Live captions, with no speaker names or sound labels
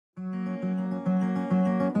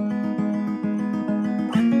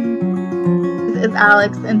is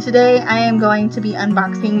Alex, and today I am going to be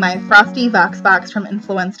unboxing my Frosty VoxBox from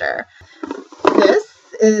Influenster. This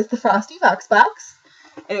is the Frosty VoxBox,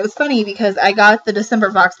 and it was funny because I got the December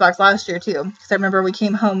VoxBox last year too, because I remember we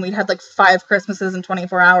came home, we'd had like 5 Christmases in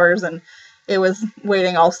 24 hours, and it was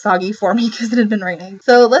waiting all soggy for me because it had been raining.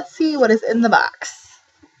 So let's see what is in the box,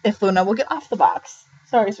 if Luna will get off the box.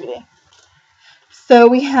 Sorry, sweetie. So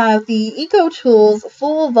we have the EcoTools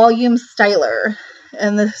Full Volume Styler,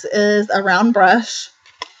 and this is a round brush.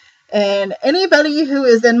 And anybody who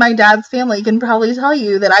is in my dad's family can probably tell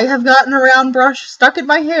you that I have gotten a round brush stuck in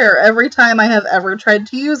my hair every time I have ever tried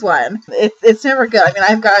to use one. It's never good. I mean,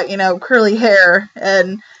 I've got, you know, curly hair,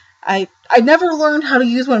 and I never learned how to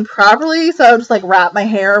use one properly, so I would just like wrap my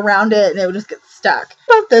hair around it and it would just get stuck.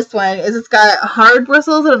 About this one is it's got hard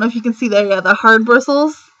bristles. I don't know if you can see there, yeah, the hard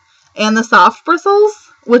bristles and the soft bristles,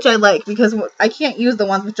 which I like because I can't use the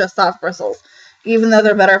ones with just soft bristles, even though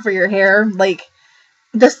they're better for your hair. Like,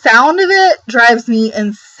 the sound of it drives me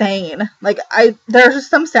insane. Like, there are just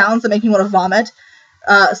some sounds that make me want to vomit.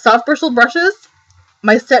 Soft bristle brushes,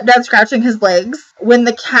 my stepdad scratching his legs, when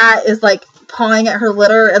the cat is like pawing at her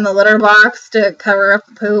litter in the litter box to cover up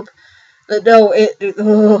the poop. No,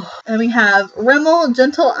 and we have Rimmel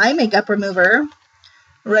Gentle Eye Makeup Remover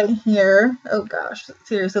right here. Oh gosh,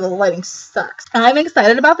 seriously, the lighting sucks. I'm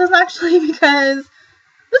excited about this actually because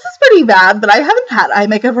this is pretty bad, but I haven't had eye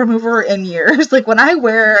makeup remover in years. Like, when I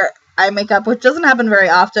wear eye makeup, which doesn't happen very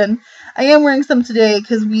often, I am wearing some today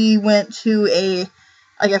because we went to a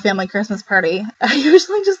family Christmas party. I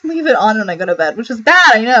usually just leave it on when I go to bed, which is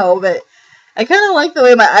bad, I know, but I kind of like the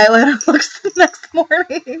way my eyeliner looks the next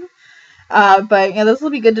morning. But, you know, this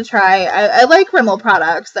will be good to try. I like Rimmel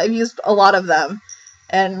products. I've used a lot of them.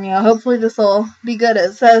 And, you know, hopefully this will be good.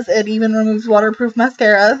 It says it even removes waterproof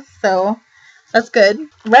mascara, so that's good.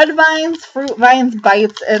 Red Vines, Fruit Vines,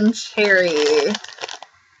 Bites, and Cherry.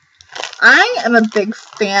 I am a big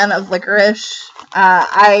fan of licorice.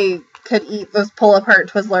 I could eat those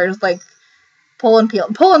pull-apart Twizzlers, like pull and peel.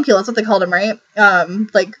 Pull and peel, that's what they called them, right?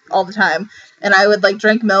 Like, all the time. And I would, like,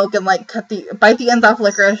 drink milk and, like, bite the ends off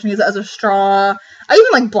licorice and use it as a straw. I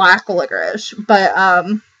even like black licorice, but,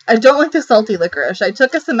 I don't like the salty licorice. I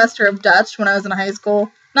took a semester of Dutch when I was in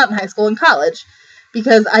in college,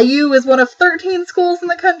 because IU is one of 13 schools in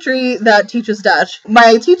the country that teaches Dutch.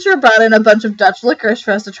 My teacher brought in a bunch of Dutch licorice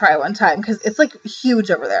for us to try one time, because it's, like, huge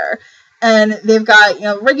over there. And they've got, you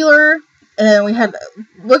know, regular, and we had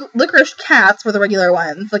licorice cats were the regular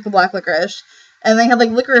ones, like the black licorice. And they had, like,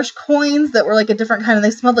 licorice coins that were, like, a different kind, and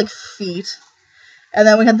they smelled like feet. And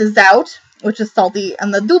then we had the Zout, which is salty,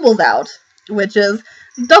 and the Double Zout, which is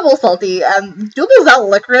double salty. And Double Zout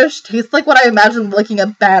licorice tastes like what I imagine licking a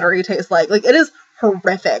battery tastes like. Like, it is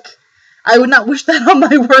horrific. I would not wish that on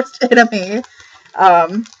my worst enemy.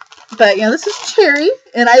 But, you know, this is cherry,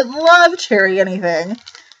 and I love cherry anything.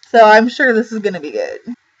 So I'm sure this is going to be good.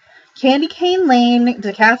 Candy Cane Lane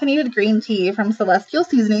Decaffeinated Green Tea from Celestial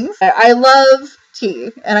Seasonings. I love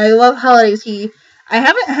tea, and I love holiday tea. I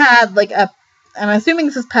haven't had, like, I'm assuming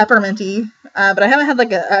this is pepperminty, but I haven't had,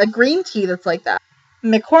 like, a green tea that's like that.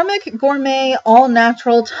 McCormick Gourmet All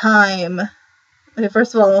Natural Thyme. Okay,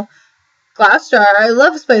 first of all, glass jar. I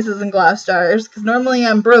love spices in glass jars, because normally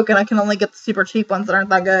I'm broke and I can only get the super cheap ones that aren't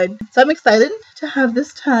that good. So I'm excited to have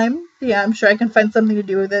this thyme. Yeah, I'm sure I can find something to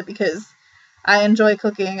do with it, because I enjoy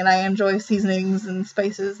cooking and I enjoy seasonings and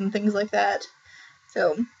spices and things like that.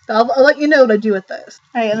 So I'll let you know what I do with this.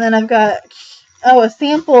 Alright, and then I've got, a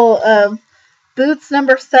sample of Boots No.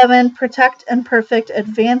 7 Protect and Perfect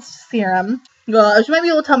Advanced Serum. Well, as you might be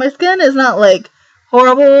able to tell, my skin is not, like,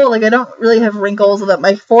 horrible. Like, I don't really have wrinkles, so that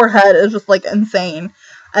my forehead is just, like, insane.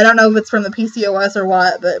 I don't know if it's from the PCOS or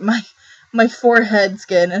what, but my forehead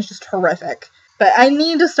skin is just horrific. But I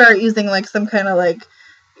need to start using, like, some kind of, like,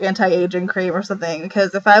 anti-aging cream or something,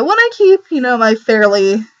 because if I want to keep, you know, my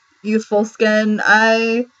fairly youthful skin,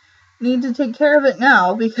 I need to take care of it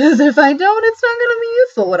now, because if I don't, it's not going to be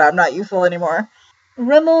useful when I'm not youthful anymore.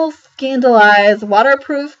 Rimmel Scandaleyes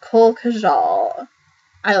Waterproof Kohl Kajal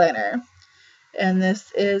Eyeliner, and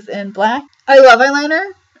this is in black. I love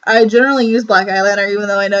eyeliner. I generally use black eyeliner, even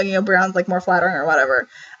though I know, you know, brown's, like, more flattering or whatever.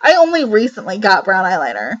 I only recently got brown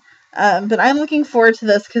eyeliner. But I'm looking forward to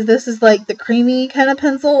this because this is like the creamy kind of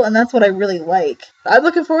pencil, and that's what I really like. I'm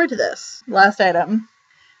looking forward to this. Last item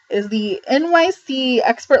is the NYC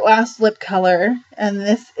Expert Last Lip Color, and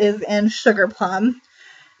this is in Sugar Plum.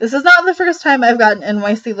 This is not the first time I've gotten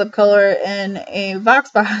NYC lip color in a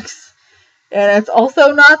VoxBox, and it's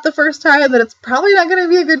also not the first time that it's probably not going to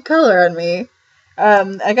be a good color on me.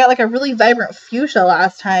 I got like a really vibrant fuchsia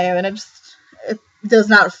last time, and does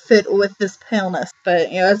not fit with this paleness.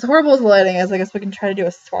 But, you know, as horrible as the lighting is, I guess we can try to do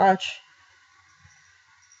a swatch.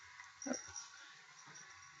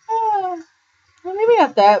 Well, maybe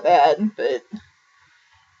not that bad, but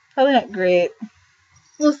probably not great.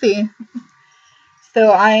 We'll see. So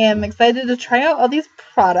I am excited to try out all these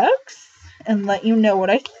products and let you know what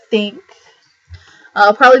I think.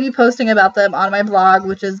 I'll probably be posting about them on my blog,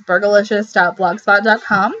 which is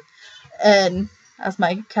burgalicious.blogspot.com. And as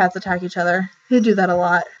my cats attack each other, they do that a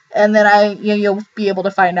lot. And then you'll be able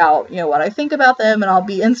to find out, what I think about them, and I'll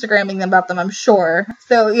be Instagramming them about them, I'm sure.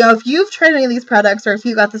 So, if you've tried any of these products or if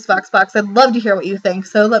you got this VoxBox, I'd love to hear what you think.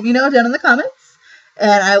 So let me know down in the comments,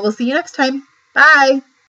 and I will see you next time. Bye!